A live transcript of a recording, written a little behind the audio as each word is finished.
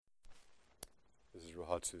This is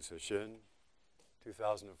Rohatsu Sesshin,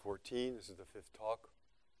 2014. This is the fifth talk.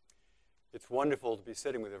 It's wonderful to be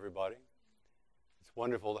sitting with everybody. It's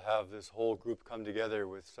wonderful to have this whole group come together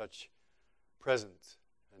with such presence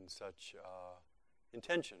and such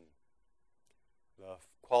intention. The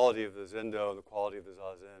quality of the Zendo, the quality of the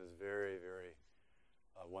Zazen is very, very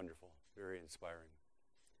wonderful, very inspiring.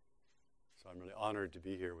 So I'm really honored to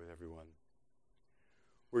be here with everyone.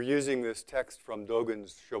 We're using this text from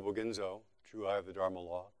Dogen's Shobogenzo, True Eye of the Dharma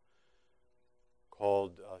Law,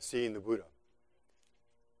 called Seeing the Buddha.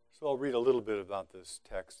 So I'll read a little bit about this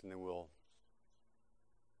text and then we'll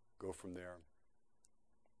go from there.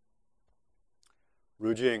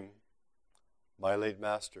 Rujing, my late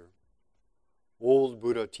master, old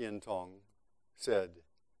Buddha Tiantong, said,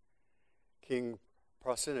 King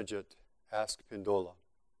Prasenajit asked Pindola.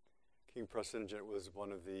 King Prasenajit was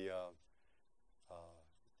one of the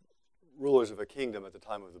rulers of a kingdom at the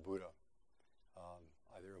time of the Buddha,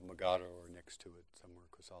 either of Magadha or next to it, somewhere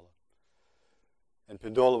Kosala. And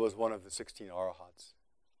Pindola was one of the 16 arahats,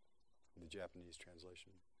 in the Japanese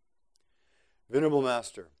translation. Venerable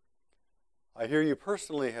Master, I hear you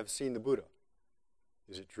personally have seen the Buddha.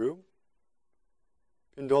 Is it true?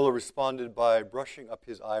 Pindola responded by brushing up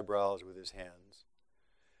his eyebrows with his hands.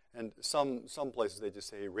 And some places they just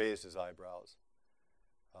say he raised his eyebrows.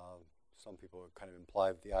 Some people kind of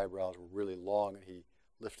imply that the eyebrows were really long and he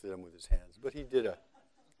lifted them with his hands. But he did a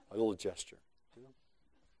little gesture. You know?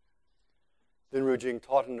 Then Rujing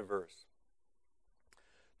taught in a verse.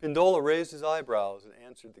 Pindola raised his eyebrows and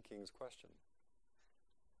answered the king's question.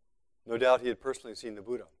 No doubt he had personally seen the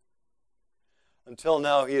Buddha. Until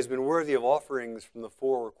now, he has been worthy of offerings from the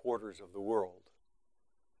four quarters of the world.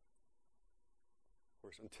 Of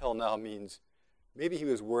course, until now means maybe he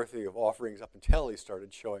was worthy of offerings up until he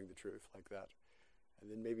started showing the truth like that.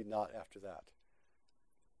 And then maybe not after that.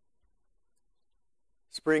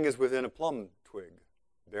 Spring is within a plum twig,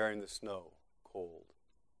 bearing the snow, cold.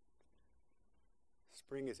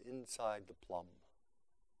 Spring is inside the plum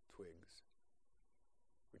twigs,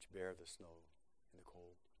 which bear the snow in the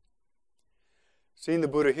cold. Seeing the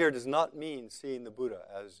Buddha here does not mean seeing the Buddha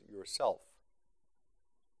as yourself,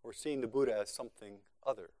 or seeing the Buddha as something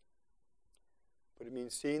other. But it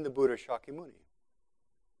means seeing the Buddha Shakyamuni.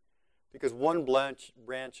 Because one branch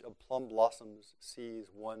of plum blossoms sees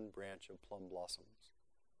one branch of plum blossoms.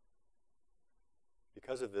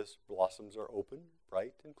 Because of this, blossoms are open,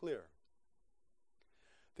 bright, and clear.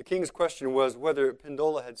 The king's question was whether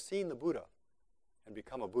Pindola had seen the Buddha and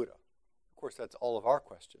become a Buddha. Of course, that's all of our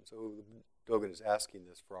questions. So Dogen is asking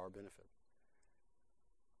this for our benefit.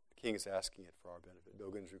 The king is asking it for our benefit.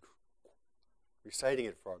 Dogen's reciting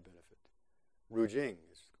it for our benefit. Rujing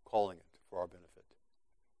is calling it for our benefit.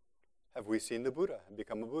 Have we seen the Buddha and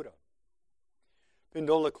become a Buddha?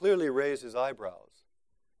 Pindola clearly raised his eyebrows.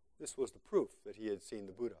 This was the proof that he had seen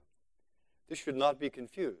the Buddha. This should not be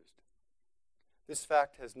confused. This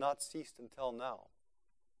fact has not ceased until now,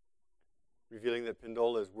 revealing that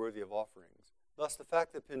Pindola is worthy of offerings. Thus, the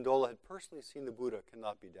fact that Pindola had personally seen the Buddha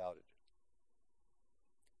cannot be doubted.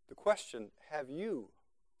 The question, have you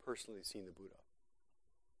personally seen the Buddha?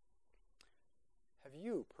 Have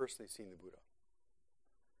you personally seen the Buddha?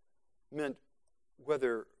 Meant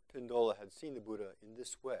whether Pindola had seen the Buddha in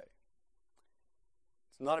this way.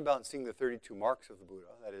 It's not about seeing the 32 marks of the Buddha,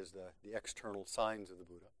 that is the external signs of the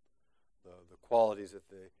Buddha, the qualities that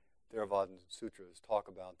the Theravada Sutras talk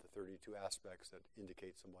about, the 32 aspects that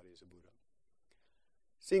indicate somebody is a Buddha.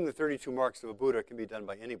 Seeing the 32 marks of a Buddha can be done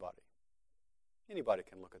by anybody. Anybody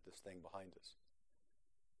can look at this thing behind us.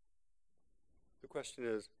 The question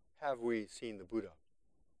is, have we seen the Buddha,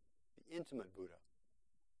 the intimate Buddha?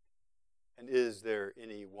 And is there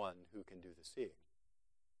anyone who can do the seeing?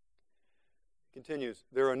 It continues,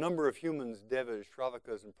 there are a number of humans, devas,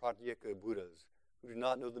 shravakas, and pratyeka Buddhas who do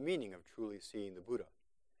not know the meaning of truly seeing the Buddha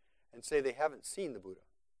and say they haven't seen the Buddha.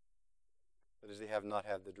 That is, they have not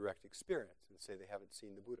had the direct experience and say they haven't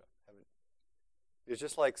seen the Buddha. It's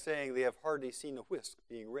just like saying they have hardly seen a whisk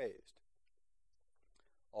being raised,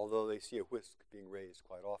 although they see a whisk being raised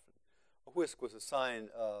quite often. A whisk was a sign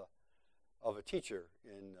of a teacher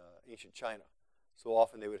in ancient China. So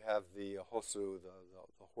often they would have the hosu,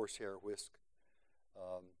 the horsehair whisk,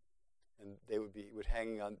 and they would be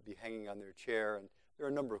hanging on their chair. And there are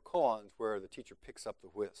a number of koans where the teacher picks up the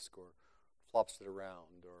whisk or flops it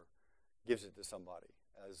around or gives it to somebody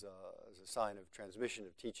as a sign of transmission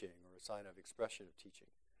of teaching or a sign of expression of teaching.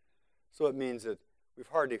 So it means that we've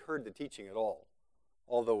hardly heard the teaching at all,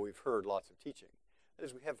 although we've heard lots of teaching. That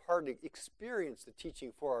is, we have hardly experienced the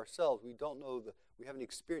teaching for ourselves. We haven't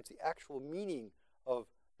experienced the actual meaning of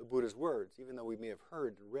the Buddha's words, even though we may have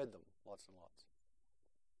heard and read them lots and lots.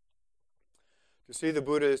 To see the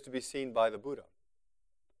Buddha is to be seen by the Buddha.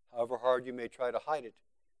 However hard you may try to hide it,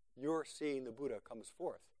 your seeing the Buddha comes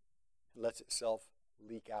forth and lets itself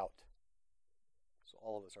leak out. So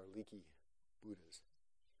all of us are leaky Buddhas.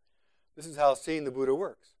 This is how seeing the Buddha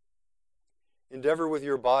works. Endeavor with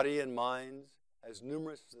your body and minds as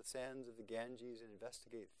numerous as the sands of the Ganges and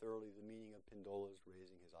investigate thoroughly the meaning of Pindola's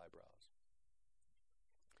raising his eyebrows.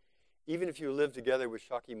 Even if you live together with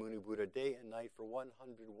Shakyamuni Buddha day and night for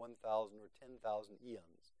 100, 1,000, or 10,000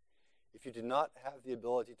 eons, if you did not have the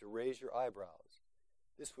ability to raise your eyebrows,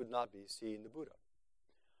 this would not be seeing the Buddha.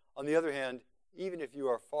 On the other hand, even if you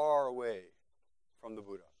are far away from the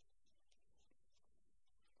Buddha,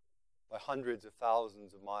 by hundreds of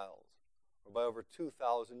thousands of miles, or by over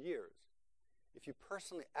 2,000 years, if you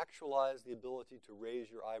personally actualize the ability to raise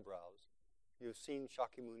your eyebrows, you have seen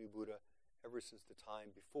Shakyamuni Buddha ever since the time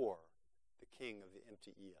before the king of the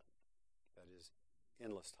empty eon, that is,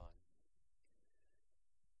 endless time.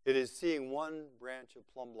 It is seeing one branch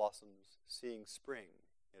of plum blossoms, seeing spring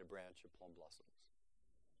in a branch of plum blossoms.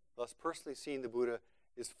 Thus, personally seeing the Buddha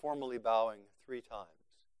is formally bowing 3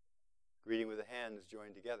 times, greeting with the hands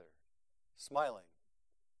joined together, smiling,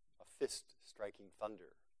 a fist striking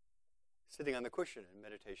thunder, sitting on the cushion in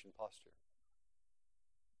meditation posture.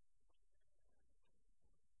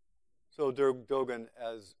 So Dogen,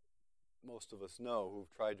 as most of us know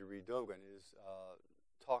who've tried to read Dogen,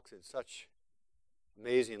 talks in such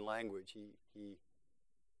amazing language. He'll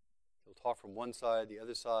talk from one side, the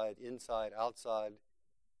other side, inside, outside,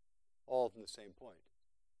 all from the same point.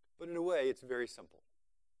 But in a way, it's very simple.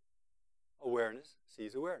 Awareness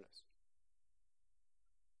sees awareness.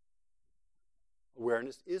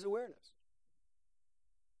 Awareness is awareness.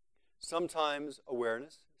 Sometimes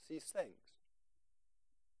awareness sees things.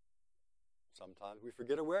 Sometimes we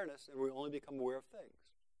forget awareness and we only become aware of things.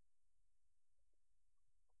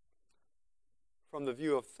 From the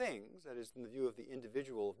view of things, that is, from the view of the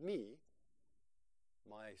individual of me,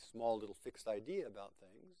 my small little fixed idea about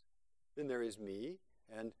things, then there is me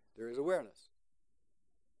and there is awareness.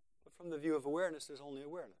 But from the view of awareness, there's only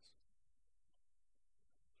awareness.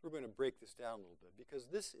 So we're going to break this down a little bit, because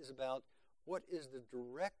this is about what is the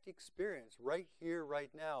direct experience right here, right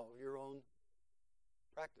now, of your own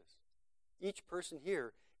practice. Each person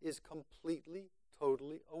here is completely,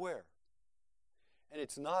 totally aware. And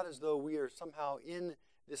it's not as though we are somehow in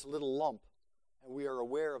this little lump and we are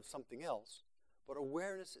aware of something else, but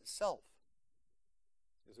awareness itself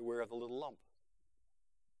is aware of the little lump.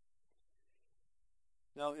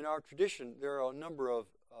 Now, in our tradition, there are a number of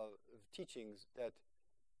teachings that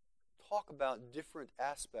talk about different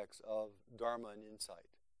aspects of Dharma and insight.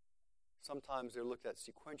 Sometimes they're looked at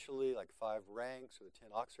sequentially, like 5 ranks or the 10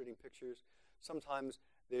 ox herding pictures. Sometimes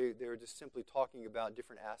they're just simply talking about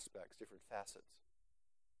different aspects, different facets.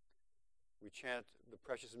 We chant the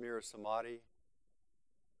precious mirror samadhi,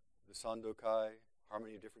 the Sandokai,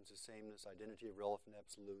 harmony of difference is sameness, identity of relative and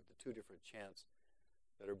absolute, the 2 different chants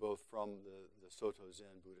that are both from the Soto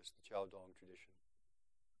Zen Buddhist, the Chao Dong tradition.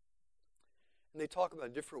 And they talk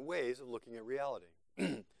about different ways of looking at reality,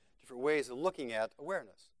 different ways of looking at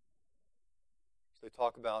awareness. So they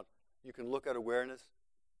talk about you can look at awareness,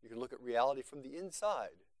 you can look at reality from the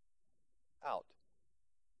inside out.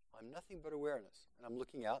 I'm nothing but awareness, and I'm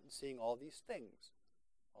looking out and seeing all these things,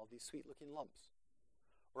 all these sweet-looking lumps.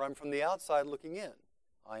 Or I'm from the outside looking in.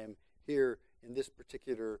 I am here in this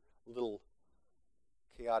particular little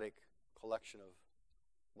chaotic collection of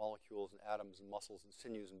molecules and atoms and muscles and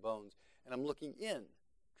sinews and bones, and I'm looking in,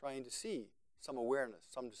 trying to see some awareness,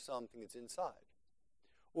 something that's inside.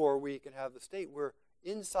 Or we can have the state where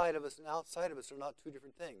inside of us and outside of us are not 2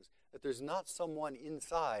 different things, that there's not someone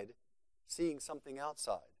inside seeing something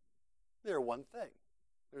outside. They're one thing.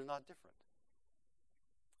 They're not different.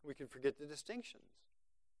 We can forget the distinctions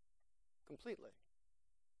completely.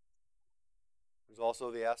 There's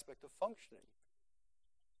also the aspect of functioning.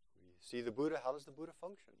 We see the Buddha. How does the Buddha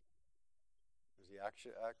function? There's the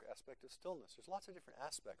aspect of stillness. There's lots of different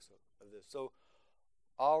aspects of this. So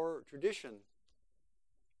our tradition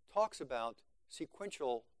talks about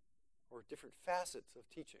sequential or different facets of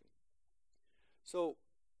teaching. So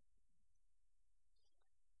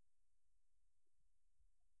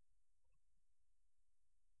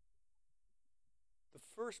the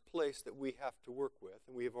first place that we have to work with,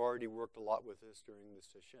 and we have already worked a lot with this during the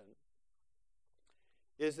Sesshin,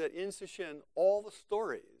 is that in Sesshin, all the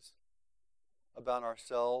stories about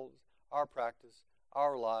ourselves, our practice,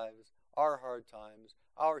 our lives, our hard times,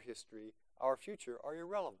 our history, our future are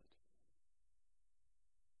irrelevant.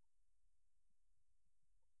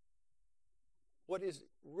 What is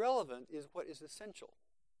relevant is what is essential.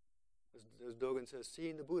 As Dogen says,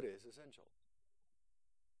 seeing the Buddha is essential.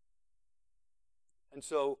 And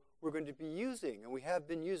so we're going to be using, and we have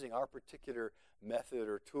been using, our particular method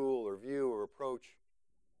or tool or view or approach,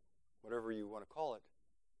 whatever you want to call it,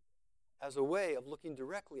 as a way of looking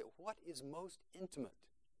directly at what is most intimate.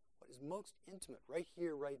 What is most intimate right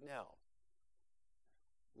here, right now.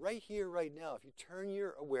 Right here, right now. If you turn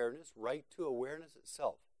your awareness right to awareness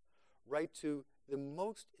itself, right to the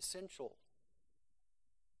most essential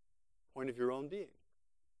point of your own being.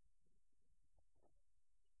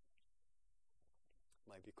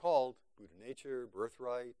 Might be called Buddha nature,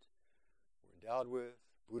 birthright, we're endowed with,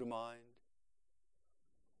 Buddha mind.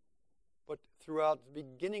 But throughout the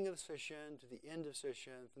beginning of session to the end of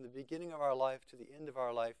session, from the beginning of our life to the end of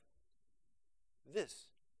our life, this,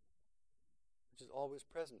 which is always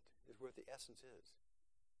present, is where the essence is.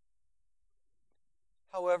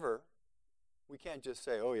 However, we can't just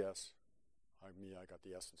say, oh yes, I got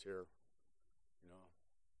the essence here.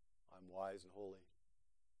 I'm wise and holy.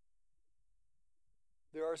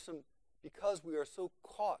 There are some, because we are so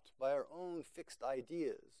caught by our own fixed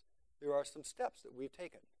ideas, there are some steps that we've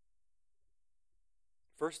taken.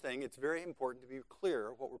 First thing, it's very important to be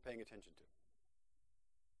clear what we're paying attention to.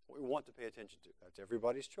 What we want to pay attention to. That's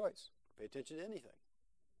everybody's choice. Pay attention to anything.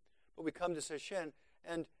 But we come to Sesshin,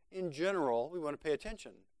 and in general, we want to pay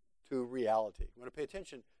attention to reality. We want to pay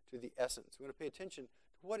attention to the essence. We want to pay attention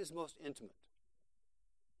to what is most intimate.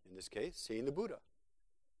 In this case, seeing the Buddha.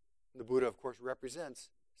 And the Buddha, of course, represents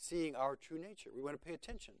seeing our true nature. We want to pay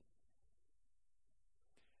attention.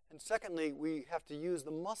 And secondly, we have to use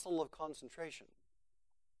the muscle of concentration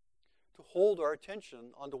to hold our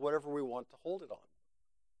attention onto whatever we want to hold it on.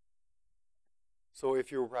 So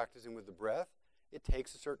if you're practicing with the breath, it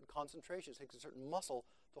takes a certain concentration, it takes a certain muscle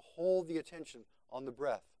to hold the attention on the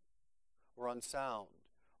breath, or on sound,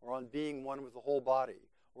 or on being one with the whole body,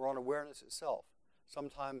 or on awareness itself.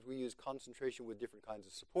 Sometimes we use concentration with different kinds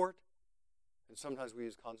of support, and sometimes we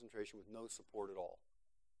use concentration with no support at all.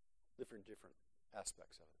 Different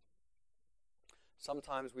aspects of it.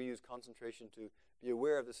 Sometimes we use concentration to be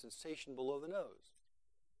aware of the sensation below the nose.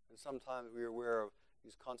 And sometimes we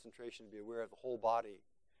use concentration to be aware of the whole body.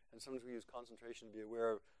 And sometimes we use concentration to be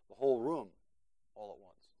aware of the whole room all at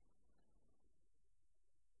once.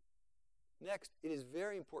 Next, it is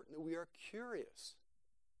very important that we are curious,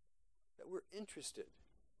 that we're interested.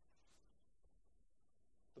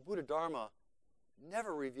 The Buddha Dharma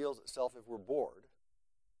never reveals itself if we're bored.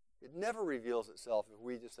 It never reveals itself if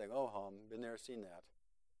we just think, oh, been there, seen that.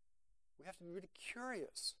 We have to be really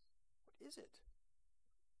curious. What is it?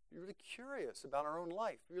 Be really curious about our own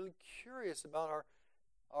life. Be really curious about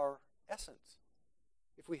our essence.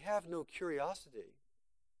 If we have no curiosity,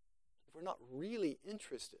 if we're not really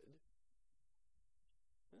interested,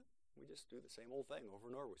 we just do the same old thing over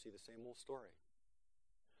and over. We see the same old story.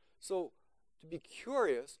 So to be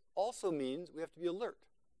curious also means we have to be alert.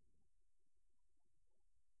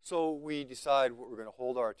 So we decide what we're going to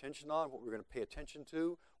hold our attention on, what we're going to pay attention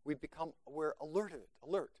to. We become alert of it,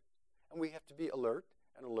 alert. And we have to be alert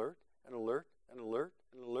and alert and alert and alert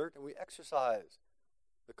and alert, and we exercise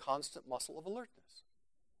the constant muscle of alertness.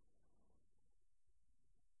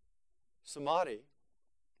 Samadhi,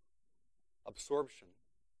 absorption,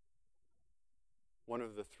 one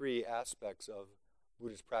of the three aspects of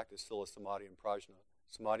Buddhist practice, Sila, Samadhi, and Prajna.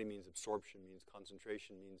 Samadhi means absorption, means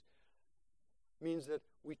concentration, means that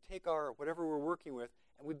we take our whatever we're working with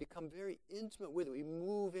and we become very intimate with it. We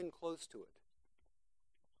move in close to it.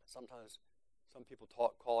 Sometimes some people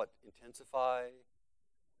call it intensify.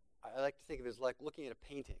 I like to think of it as like looking at a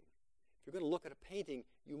painting. If you're going to look at a painting,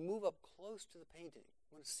 you move up close to the painting.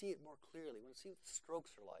 You want to see it more clearly. You want to see what the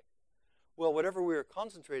strokes are like. Well, whatever we're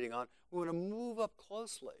concentrating on, we want to move up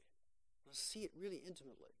closely. We want to see it really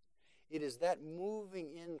intimately. It is that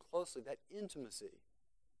moving in closely, that intimacy,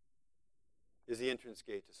 is the entrance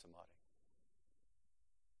gate to Samadhi.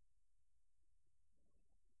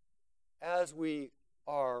 As we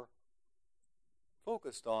are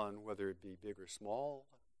focused on whether it be big or small,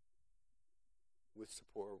 with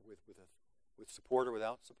support, with support or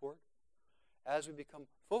without support, as we become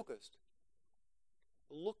focused,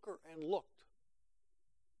 looker and looked,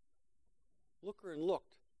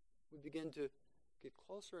 we begin to get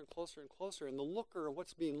closer and closer and closer, and the looker and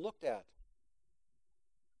what's being looked at,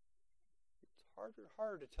 it's harder and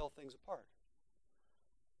harder to tell things apart.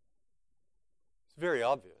 It's very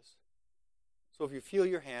obvious. So if you feel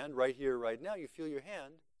your hand right here, right now, you feel your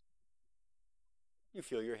hand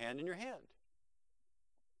in your hand.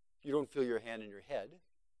 You don't feel your hand in your head.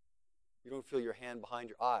 You don't feel your hand behind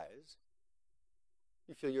your eyes.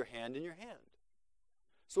 You feel your hand in your hand.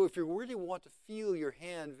 So if you really want to feel your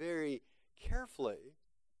hand very carefully,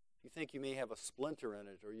 if you think you may have a splinter in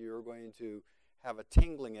it, or you're going to have a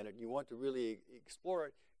tingling in it, you want to really explore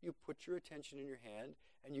it, you put your attention in your hand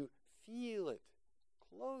and you feel it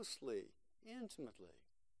closely, intimately.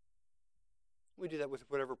 We do that with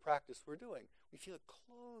whatever practice we're doing. We feel it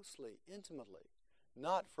closely, intimately,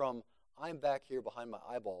 not from I'm back here behind my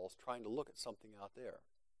eyeballs trying to look at something out there.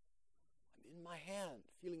 I'm in my hand,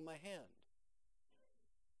 feeling my hand.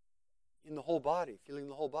 In the whole body, feeling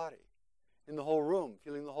the whole body. In the whole room,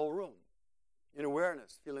 feeling the whole room. In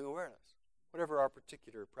awareness, feeling awareness. Whatever our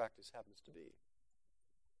particular practice happens to be.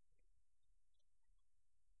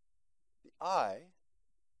 The I,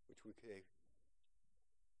 which we say,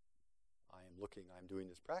 I am looking, I am doing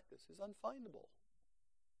this practice, is unfindable.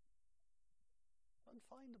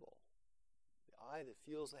 Unfindable. The I that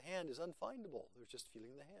feels the hand is unfindable. There's just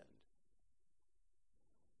feeling the hand.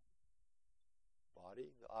 Body,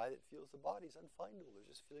 the I that feels the body is unfindable. There's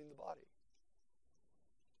just feeling the body.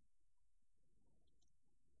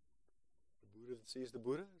 The Buddha that sees the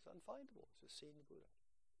Buddha is unfindable. It's just seeing the Buddha.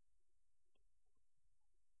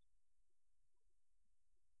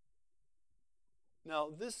 Now,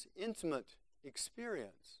 this intimate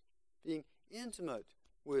experience, being intimate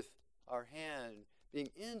with our hand,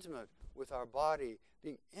 being intimate with our body,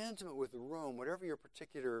 being intimate with the room, whatever your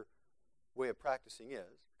particular way of practicing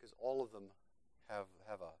is, because all of them have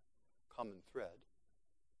a common thread,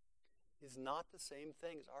 is not the same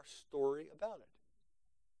thing as our story about it.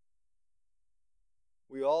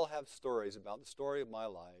 We all have stories about the story of my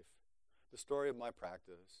life, the story of my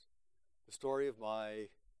practice, the story of my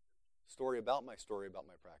story about my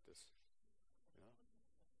practice. You know?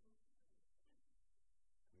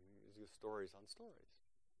 These are stories on stories.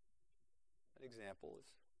 An example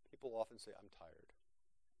is people often say, I'm tired.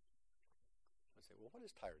 I say, well, what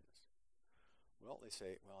is tiredness? Well, they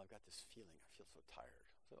say, well, I've got this feeling. I feel so tired.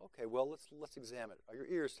 I say, okay, well, let's examine it. Are your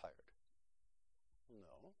ears tired?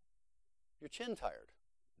 No. Your chin tired?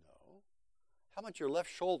 No. How about your left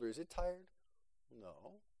shoulder? Is it tired?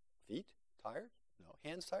 No. Feet tired? No.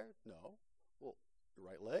 Hands tired? No. Well, your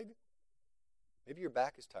right leg? Maybe your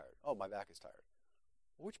back is tired. Oh, my back is tired.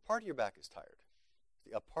 Well, which part of your back is tired?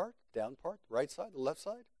 The up part, down part, the right side, the left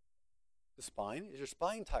side? The spine? Is your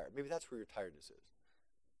spine tired? Maybe that's where your tiredness is.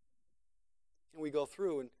 And we go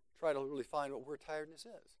through and try to really find where tiredness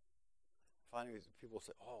is. Finding people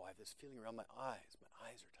say, oh, I have this feeling around my eyes. My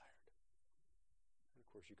eyes are tired. And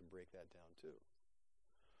of course, you can break that down too.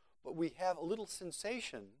 But we have a little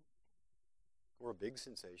sensation, or a big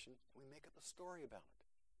sensation, and we make up a story about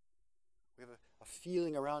it. We have a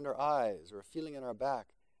feeling around our eyes, or a feeling in our back.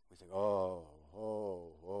 We think, oh, whoa,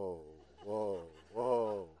 whoa, whoa,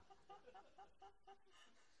 whoa.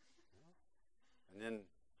 And then,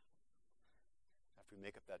 after we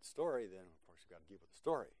make up that story, then of course you've got to deal with the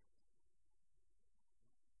story.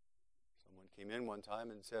 Someone came in one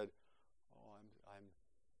time and said, oh, I'm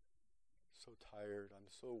so tired, I'm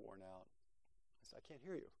so worn out. I said, I can't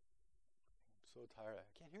hear you. I'm so tired,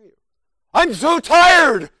 I can't hear you. I'm so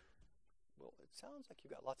tired! Well, it sounds like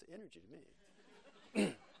you've got lots of energy to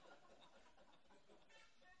me.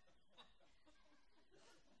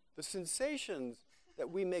 The sensations that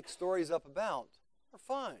we make stories up about are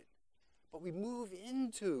fine. But we move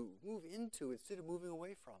into instead of moving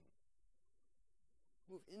away from.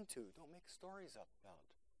 Move into, don't make stories up about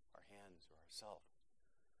our hands or ourselves.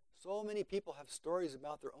 So many people have stories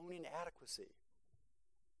about their own inadequacy.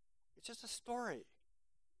 It's just a story.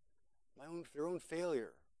 Their own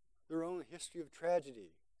failure, their own history of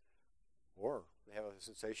tragedy. Or they have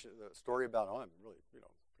a story about, oh, I'm really, pretty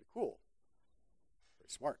cool, very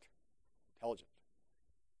smart, intelligent.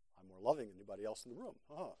 I'm more loving than anybody else in the room.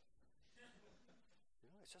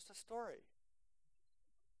 It's just a story.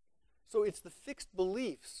 So it's the fixed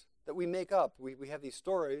beliefs that we make up. We have these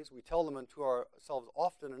stories. We tell them to ourselves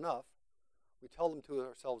often enough. We tell them to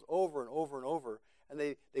ourselves over and over and over. And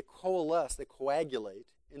they coalesce, they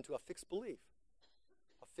coagulate into a fixed belief,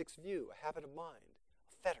 a fixed view, a habit of mind,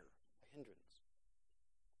 a fetter, a hindrance.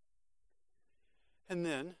 And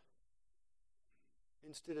then,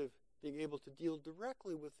 instead of being able to deal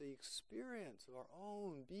directly with the experience of our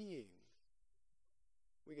own being,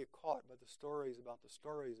 we get caught by the stories about the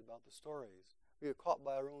stories about the stories. We get caught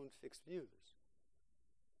by our own fixed views.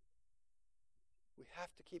 We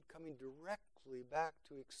have to keep coming directly back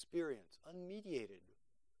to experience, unmediated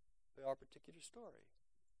by our particular story.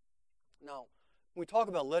 Now, when we talk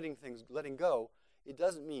about letting go, it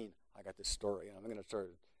doesn't mean I got this story and I'm going to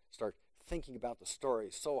start thinking about the story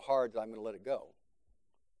so hard that I'm going to let it go.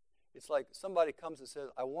 It's like somebody comes and says,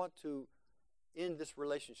 I want to end this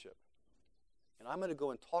relationship. And I'm going to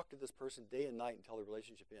go and talk to this person day and night until the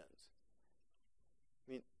relationship ends.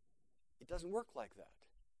 I mean, it doesn't work like that.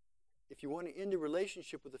 if you want to end a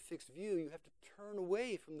relationship with a fixed view, you have to turn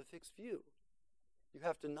away from the fixed view. You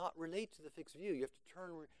have to not relate to the fixed view. You have to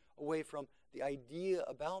turn away from the idea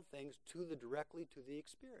about things directly to the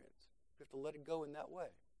experience. You have to let it go in that way.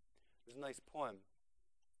 There's a nice poem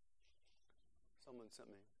someone sent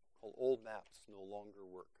me called "Old Maps No Longer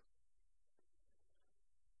Work."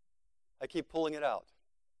 I keep pulling it out.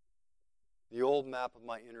 The old map of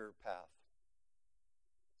my inner path.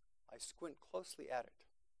 I squint closely at it,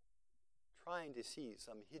 trying to see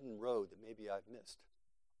some hidden road that maybe I've missed.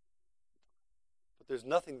 But there's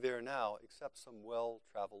nothing there now except some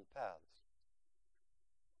well-traveled paths.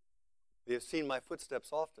 They have seen my footsteps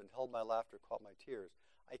often, held my laughter, caught my tears.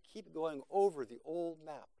 I keep going over the old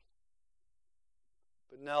map.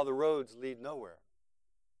 But now the roads lead nowhere.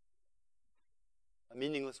 A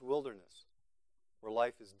meaningless wilderness where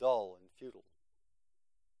life is dull and futile.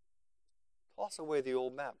 Toss away the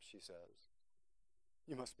old map, she says.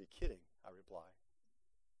 You must be kidding, I reply.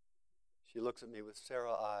 She looks at me with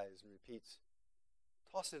Sarah eyes and repeats,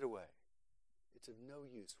 toss it away. It's of no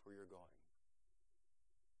use where you're going.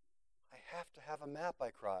 I have to have a map, I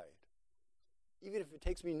cried. Even if it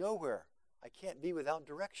takes me nowhere, I can't be without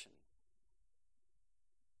direction.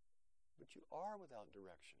 But you are without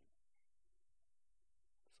direction.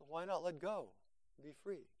 So why not let go and be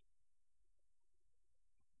free?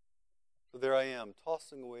 So there I am,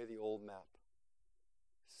 tossing away the old map,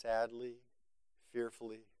 sadly,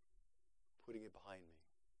 fearfully, putting it behind me.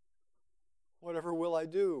 Whatever will I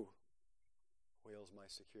do? Wails my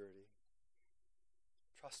security.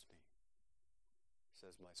 Trust me,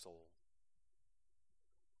 says my soul.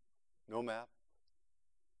 No map,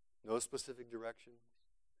 no specific directions,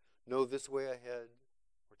 no this way ahead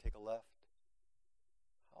or take a left.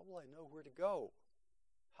 How will I know where to go?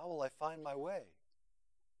 How will I find my way?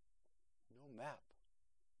 No map.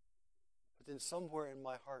 But then somewhere in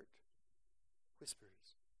my heart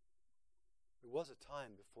whispers, there was a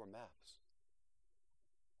time before maps,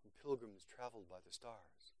 when pilgrims traveled by the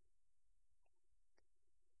stars.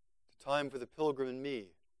 The time for the pilgrim in me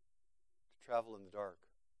to travel in the dark,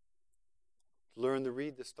 to learn to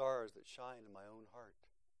read the stars that shine in my own heart.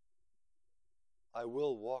 I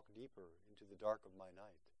will walk deeper into the dark of my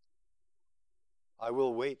night. I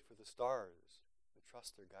will wait for the stars and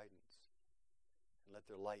trust their guidance and let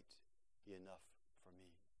their light be enough for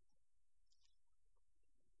me.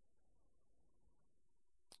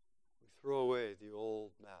 We throw away the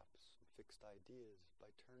old maps and fixed ideas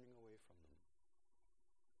by turning away from them.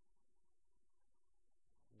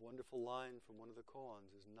 A wonderful line from one of the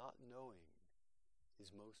koans is, not knowing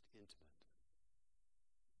is most intimate.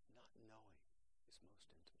 Not knowing is most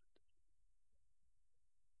intimate.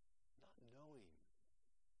 Not knowing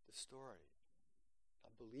the story,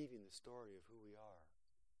 not believing the story of who we are,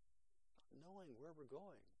 not knowing where we're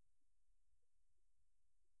going,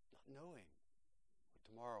 not knowing what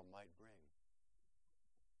tomorrow might bring.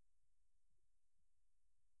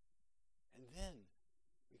 And then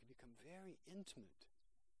we can become very intimate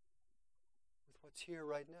with what's here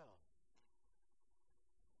right now.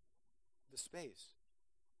 The space,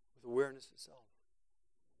 with awareness itself.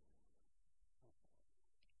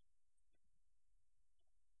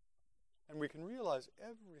 And we can realize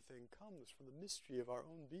everything comes from the mystery of our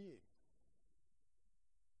own being.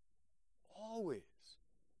 Always,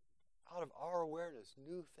 out of our awareness,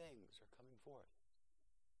 new things are coming forth.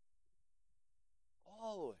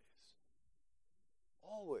 Always.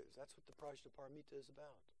 Always. That's what the Prajnaparamita is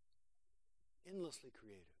about. Endlessly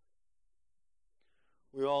creative.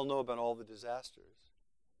 We all know about all the disasters,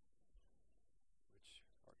 which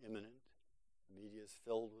are imminent. The media is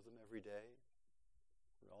filled with them every day.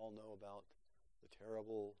 We all know about the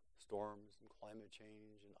terrible storms and climate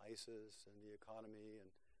change and ISIS and the economy,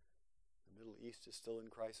 and the Middle East is still in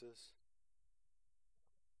crisis.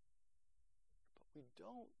 But we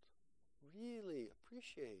don't really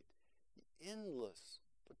appreciate the endless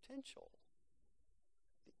potential,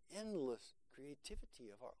 the endless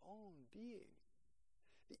creativity of our own being.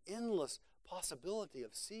 The endless possibility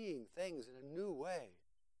of seeing things in a new way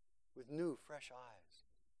with new, fresh eyes.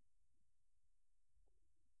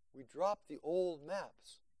 We drop the old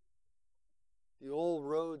maps, the old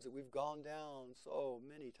roads that we've gone down so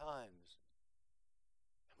many times,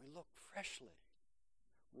 and we look freshly,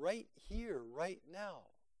 right here, right now.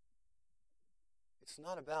 It's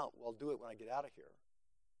not about, well, I'll do it when I get out of here.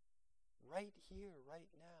 Right here, right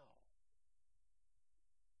now.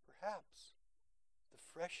 Perhaps the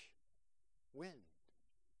fresh wind.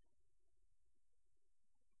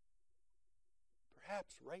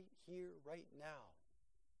 Perhaps right here, right now.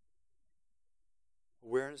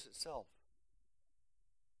 Awareness itself.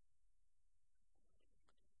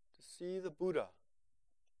 To see the Buddha,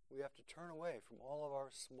 we have to turn away from all of our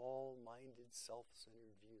small-minded,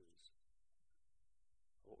 self-centered views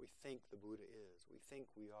of what we think the Buddha is, we think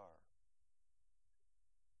we are.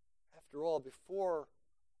 After all, before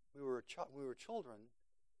we were children,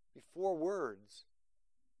 before words,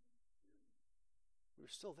 we were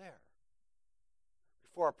still there.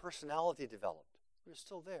 Before our personality developed, we were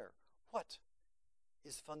still there. What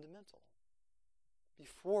is fundamental?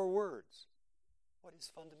 Before words, what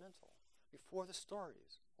is fundamental? Before the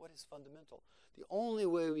stories, what is fundamental? The only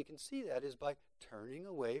way we can see that is by turning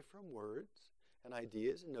away from words and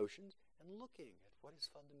ideas and notions and looking at what is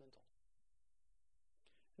fundamental.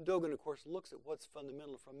 And Dogen, of course, looks at what's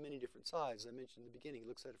fundamental from many different sides. As I mentioned in the beginning, he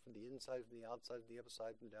looks at it from the inside, from the outside, from the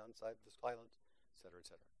upside, from the downside, from the silence, etc.,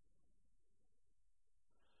 etc.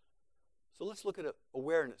 So let's look at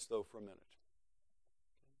awareness, though, for a minute.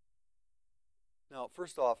 Now,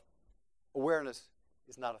 first off, awareness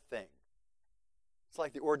is not a thing. It's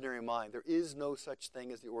like the ordinary mind. There is no such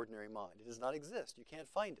thing as the ordinary mind. It does not exist. You can't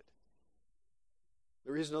find it.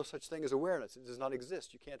 There is no such thing as awareness. It does not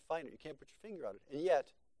exist. You can't find it. You can't put your finger on it. And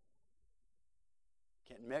yet,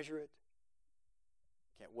 you can't measure it,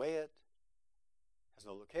 can't weigh it, has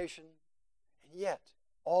no location, and yet,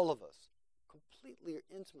 all of us, completely or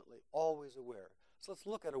intimately, always aware. So let's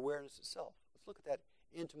look at awareness itself. Let's look at that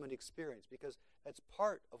intimate experience, because that's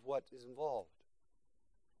part of what is involved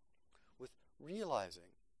with realizing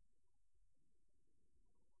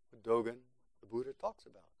what Dogen, the Buddha, talks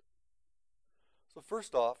about. So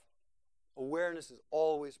first off, awareness is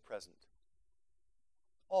always present.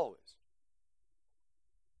 Always.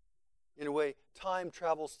 In a way, time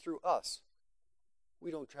travels through us.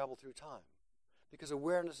 We don't travel through time, because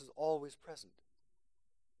awareness is always present.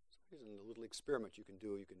 So here's a little experiment you can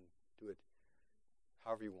do. You can do it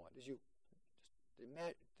however you want. Is you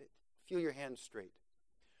just feel your hands straight.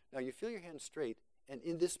 Now you feel your hands straight, and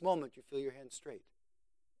in this moment you feel your hands straight.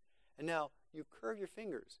 And now you curve your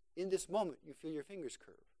fingers. In this moment you feel your fingers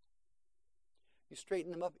curve. You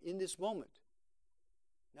straighten them up in this moment.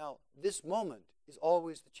 Now this moment is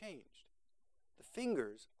always the changed. The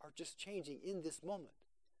fingers are just changing in this moment.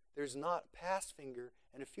 There's not a past finger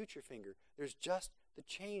and a future finger. There's just the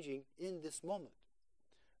changing in this moment.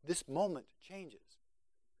 This moment changes.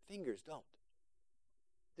 Fingers don't.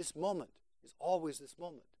 This moment is always this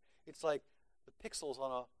moment. It's like the pixels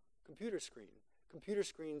on a computer screen. Computer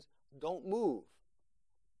screens don't move.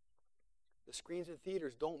 The screens in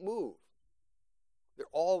theaters don't move. They're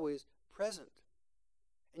always present.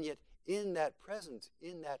 And yet, in that presence,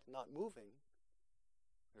 in that not moving,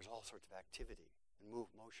 there's all sorts of activity and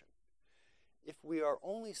motion. If we are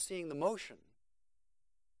only seeing the motion,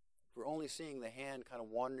 if we're only seeing the hand kind of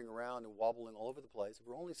wandering around and wobbling all over the place, if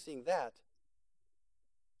we're only seeing that,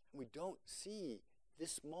 and we don't see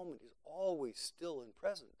this moment is always still and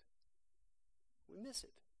present, we miss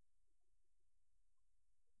it.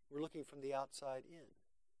 We're looking from the outside in.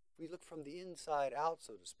 If we look from the inside out,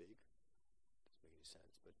 so to speak, doesn't make any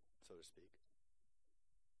sense, but so to speak.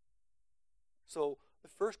 So the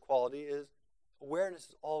first quality is awareness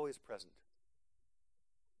is always present.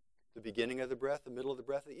 The beginning of the breath, the middle of the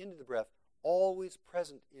breath, the end of the breath, always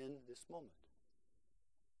present in this moment.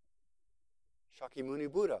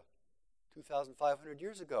 Shakyamuni Buddha, 2,500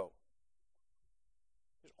 years ago.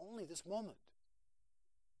 There's only this moment.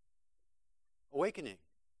 Awakening.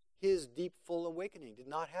 His deep, full awakening did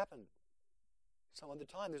not happen some other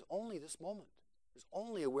time. There's only this moment. There's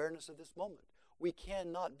only awareness of this moment. We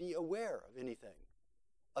cannot be aware of anything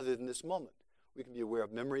other than this moment. We can be aware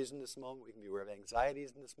of memories in this moment. We can be aware of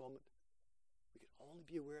anxieties in this moment. We can only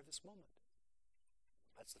be aware of this moment.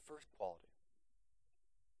 That's the first quality.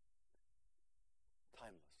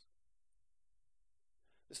 Timeless.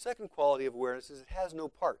 The second quality of awareness is it has no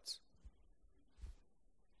parts.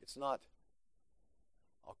 It's not,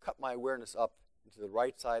 I'll cut my awareness up into the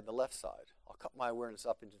right side and the left side. I'll cut my awareness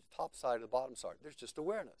up into the top side or the bottom side. There's just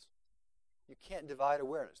awareness. You can't divide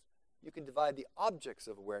awareness. You can divide the objects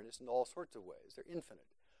of awareness in all sorts of ways. They're infinite.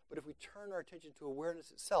 But if we turn our attention to awareness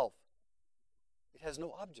itself, it has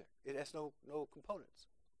no object. It has no components.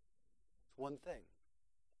 It's one thing.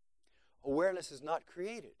 Awareness is not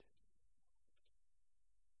created.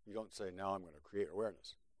 You don't say, now I'm going to create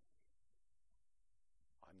awareness.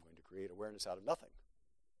 I'm going to create awareness out of nothing.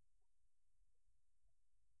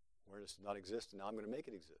 Awareness does not exist, and now I'm going to make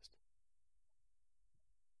it exist.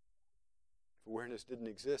 If awareness didn't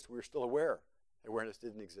exist, we were still aware awareness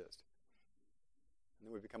didn't exist. And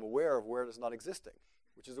then we become aware of awareness not existing,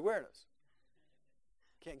 which is awareness.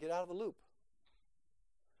 Can't get out of the loop.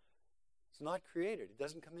 It's not created. It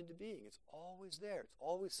doesn't come into being. It's always there. It's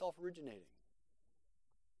always self-originating.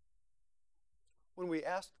 when we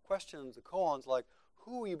ask questions, the koans, like,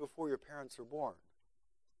 who were you before your parents were born?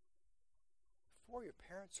 Before your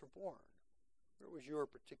parents were born, where was your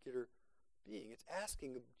particular being? It's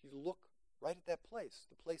asking you to look right at that place,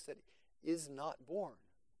 the place that is not born.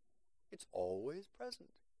 It's always present.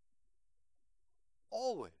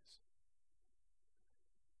 Always.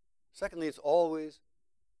 Secondly, it's always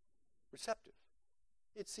receptive.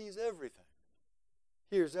 It sees everything,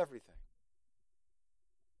 hears everything.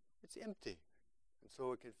 It's empty, and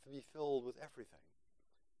so it can be filled with everything.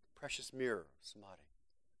 The precious mirror of samadhi.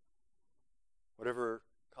 Whatever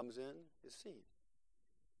comes in is seen.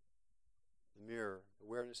 The mirror,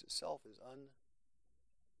 awareness itself, is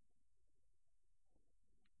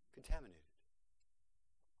uncontaminated.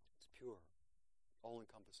 It's pure,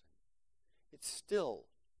 all-encompassing. It's still.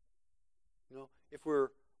 You know, if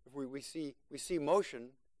we see motion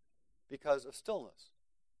because of stillness,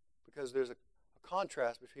 because there's a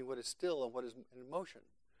contrast between what is still and what is in motion.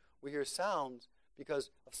 We hear sounds because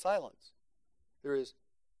of silence. There is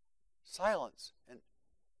silence, and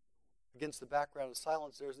against the background of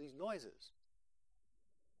silence, there's these noises.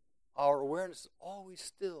 Our awareness is always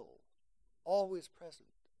still, always present,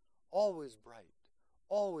 always bright,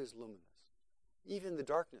 always luminous. Even the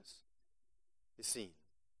darkness is seen.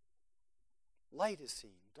 Light is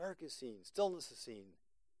seen, dark is seen, stillness is seen,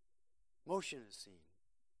 motion is seen,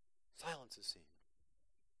 silence is seen,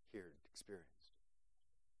 heard, experienced.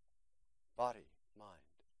 Body, mind,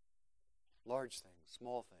 large things,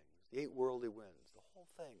 small things, the 8 worldly winds, the whole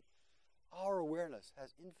thing. Our awareness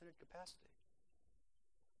has infinite capacity.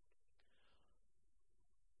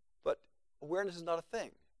 But awareness is not a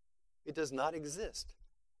thing. It does not exist.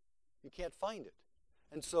 You can't find it.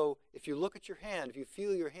 And so if you look at your hand, if you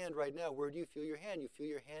feel your hand right now, where do you feel your hand? You feel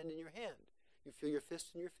your hand in your hand. You feel your fist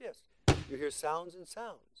in your fist. You hear sounds in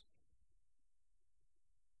sounds.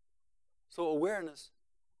 So awareness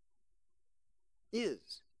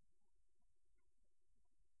is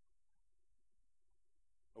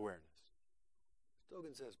awareness.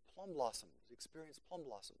 Dogen says plum blossoms experience plum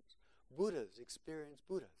blossoms. Buddhas experience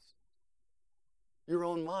Buddhas. Your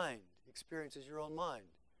own mind experiences your own mind.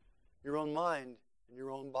 Your own mind and your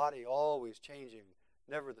own body always changing,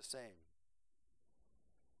 never the same.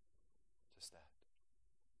 Just that.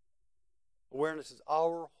 Awareness is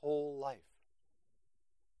our whole life.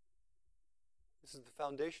 This is the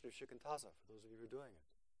foundation of Shikantaza, for those of you who are doing it.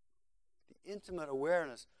 The intimate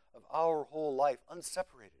awareness of our whole life,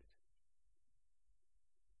 unseparated.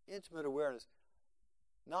 Intimate awareness,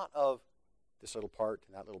 not of this little part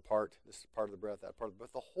and that little part, this part of the breath, that part of the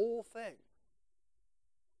breath, but the whole thing.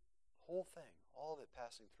 The whole thing, all of it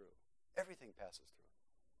passing through. Everything passes through.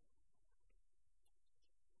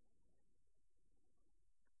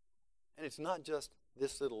 And it's not just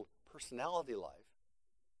this little personality life.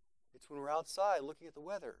 It's when we're outside looking at the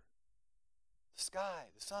weather, the sky,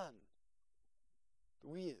 the sun, the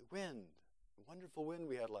wind, the wonderful wind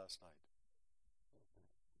we had last night.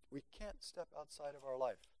 We can't step outside of our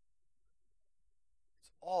life.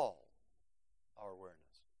 It's all our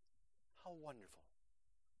awareness. How wonderful.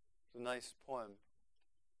 There's a nice poem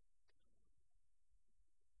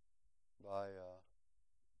by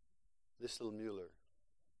Liesl Müller.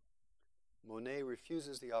 Monet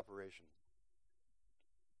refuses the operation.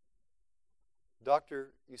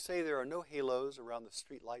 Doctor, you say there are no halos around the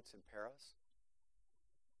street lights in Paris.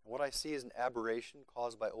 And what I see is an aberration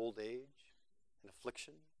caused by old age and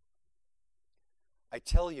affliction. I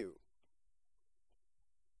tell you,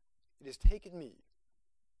 it has taken me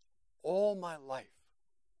all my life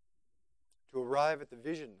to arrive at the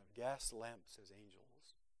vision of gas lamps as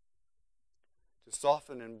angels, to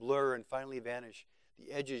soften and blur and finally vanish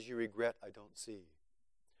the edges you regret I don't see,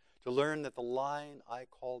 to learn that the line I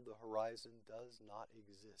called the horizon does not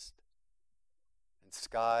exist, and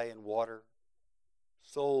sky and water,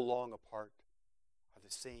 so long apart, are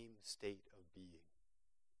the same state of being.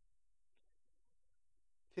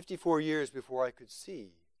 54 years before I could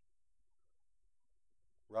see,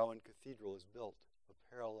 Rowan Cathedral is built of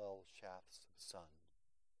parallel shafts of sun.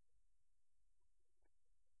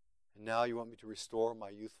 And now you want me to restore my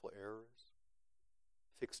youthful errors,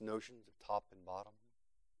 fixed notions of top and bottom,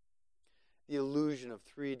 the illusion of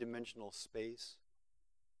three-dimensional space,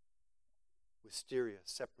 wisteria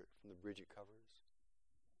separate from the bridge it covers.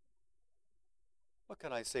 What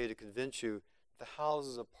can I say to convince you that the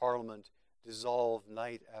Houses of Parliament dissolve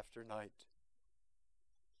night after night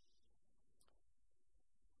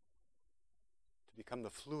to become the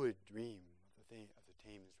fluid dream of the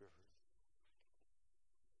Thames River?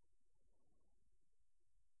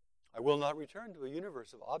 I will not return to a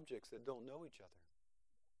universe of objects that don't know each other.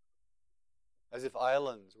 as if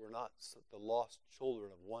islands were not the lost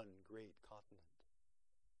children of one great continent.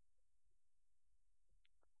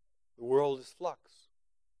 The world is flux,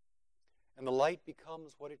 and the light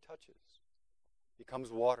becomes what it touches,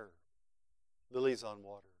 becomes water, lilies on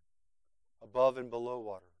water, above and below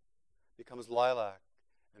water, becomes lilac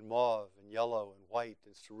and mauve and yellow and white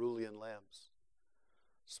and cerulean lamps,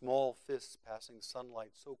 small fists passing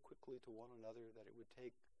sunlight so quickly to one another that it would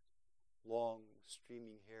take long,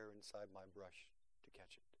 streaming hair inside my brush to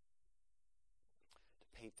catch it,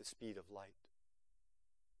 to paint the speed of light.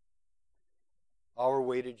 Our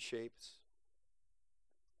weighted shapes,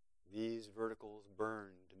 these verticals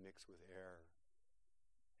burn to mix with air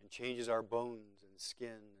and changes our bones and skin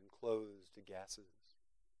and clothes to gases.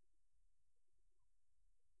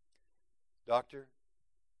 Doctor,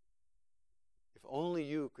 if only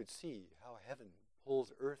you could see how heaven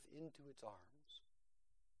pulls earth into its arms,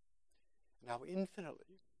 and how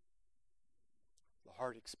infinitely the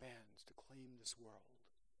heart expands to claim this world.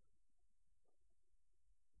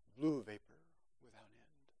 Blue vapor without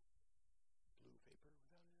end. Blue vapor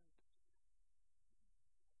without end.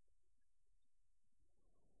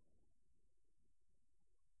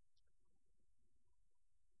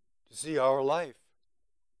 To see our life,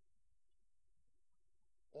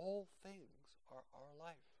 all things are our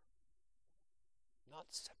life, not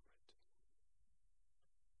separate.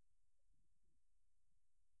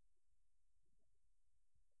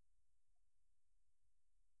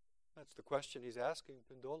 That's the question he's asking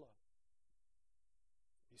Pindola.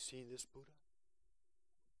 You see this Buddha?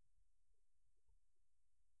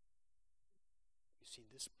 You see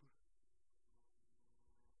this Buddha?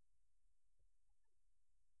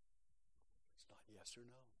 It's not yes or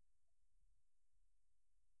no.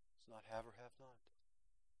 It's not have or have not.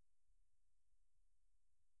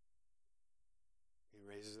 He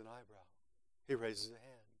raises an eyebrow. He raises a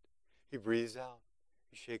hand. He breathes out.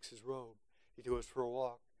 He shakes his robe. He goes for a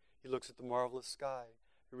walk. He looks at the marvelous sky.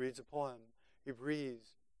 He reads a poem. He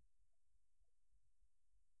breathes.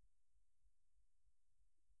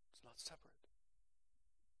 It's not separate.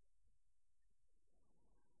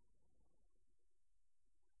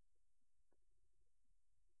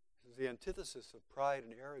 This is the antithesis of pride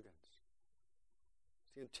and arrogance.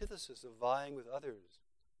 It's the antithesis of vying with others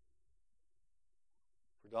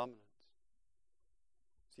for dominance.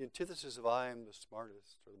 It's the antithesis of I am the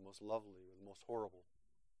smartest or the most lovely or the most horrible.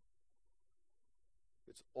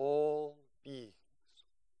 It's all beings.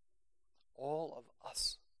 All of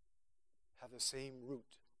us have the same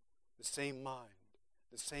root, the same mind,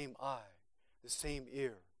 the same eye, the same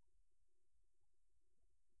ear.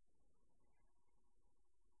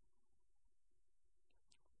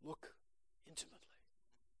 Look intimately,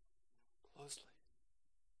 closely.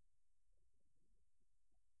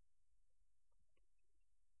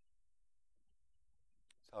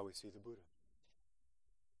 That's how we see the Buddha.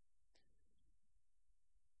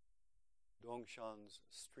 Dongshan's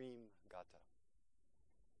Stream Gata.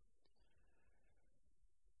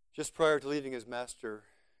 Just prior to leaving his master,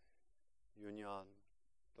 Yunyan,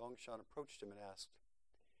 Dongshan approached him and asked,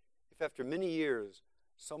 if after many years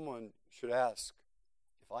someone should ask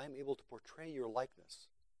if I am able to portray your likeness,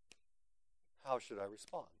 how should I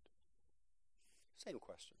respond? Same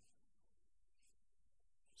question.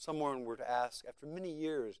 Someone were to ask, after many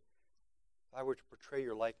years, if I were to portray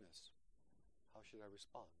your likeness, how should I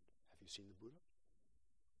respond? Have you seen the Buddha?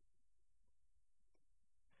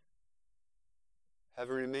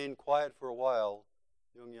 Having remained quiet for a while,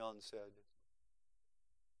 Yunyan said,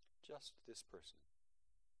 just this person.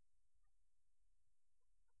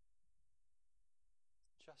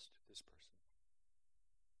 Just this person.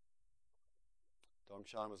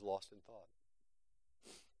 Dongshan was lost in thought.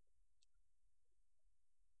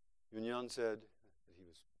 Yunyan said that he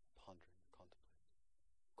was pondering, contemplating,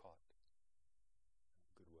 caught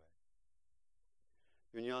in a good way.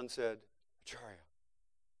 Yunyan said, Acharya,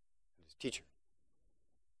 and his teacher,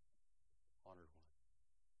 honored one.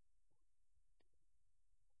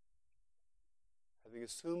 Having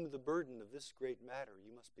assumed the burden of this great matter,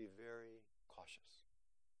 you must be very cautious.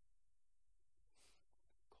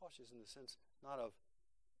 Cautious in the sense not of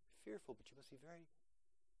fearful, but you must be very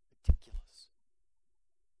meticulous,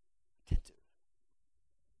 attentive.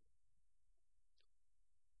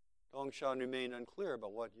 Dongshan remained unclear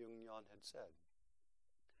about what Yunyan had said.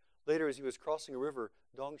 Later, as he was crossing a river,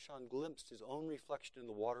 Dongshan glimpsed his own reflection in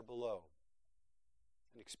the water below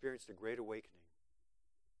and experienced a great awakening.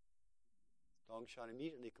 Dongshan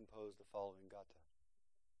immediately composed the following gata.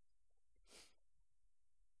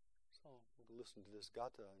 So we'll listen to this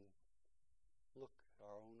gata and look at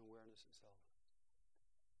our own awareness itself.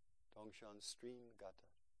 Dongshan's Stream Gata.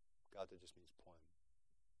 Gata just means poem.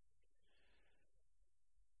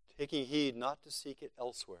 Taking heed not to seek it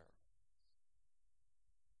elsewhere,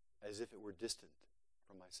 as if it were distant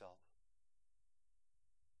from myself.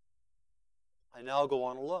 I now go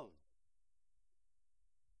on alone,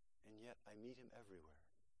 and yet I meet him everywhere.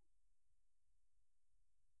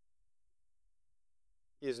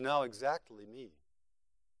 He is now exactly me,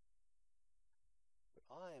 but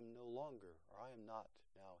I am no longer, or I am not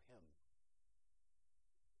now him.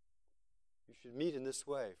 You should meet in this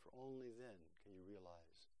way, for only then can you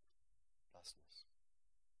realize thusness.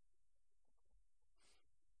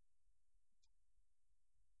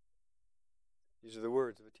 These are the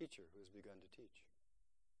words of a teacher who has begun to teach.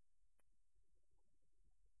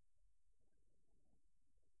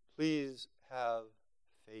 Please have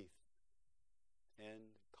faith and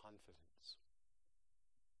confidence.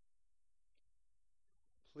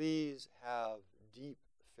 Please have deep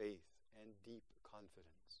faith and deep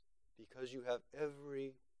confidence, because you have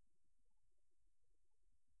every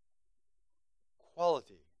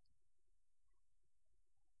quality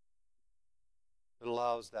that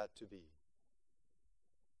allows that to be.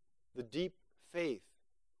 The deep faith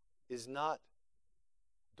is not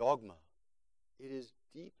dogma. It is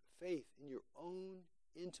deep faith in your own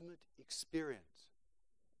intimate experience,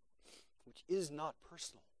 which is not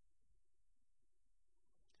personal.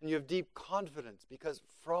 And you have deep confidence because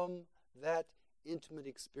from that intimate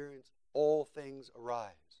experience, all things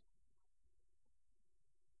arise.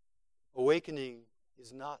 Awakening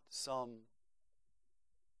is not some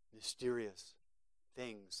mysterious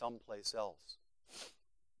thing someplace else.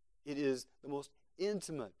 It is the most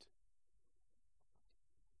intimate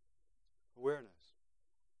awareness.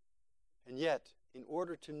 And yet, in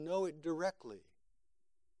order to know it directly,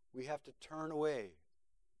 we have to turn away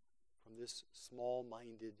from this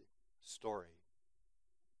small-minded story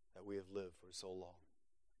that we have lived for so long.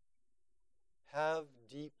 Have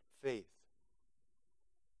deep faith.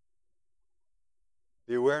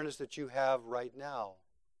 The awareness that you have right now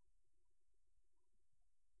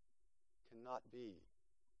cannot be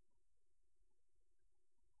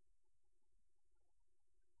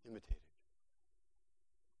imitated.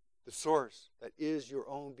 The source that is your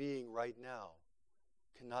own being right now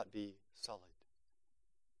cannot be sullied.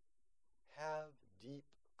 Have deep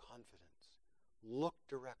confidence. Look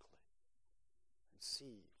directly and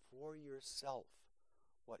see for yourself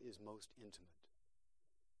what is most intimate.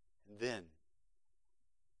 And then,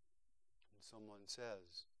 when someone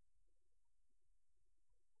says,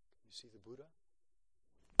 "Can you see the Buddha?"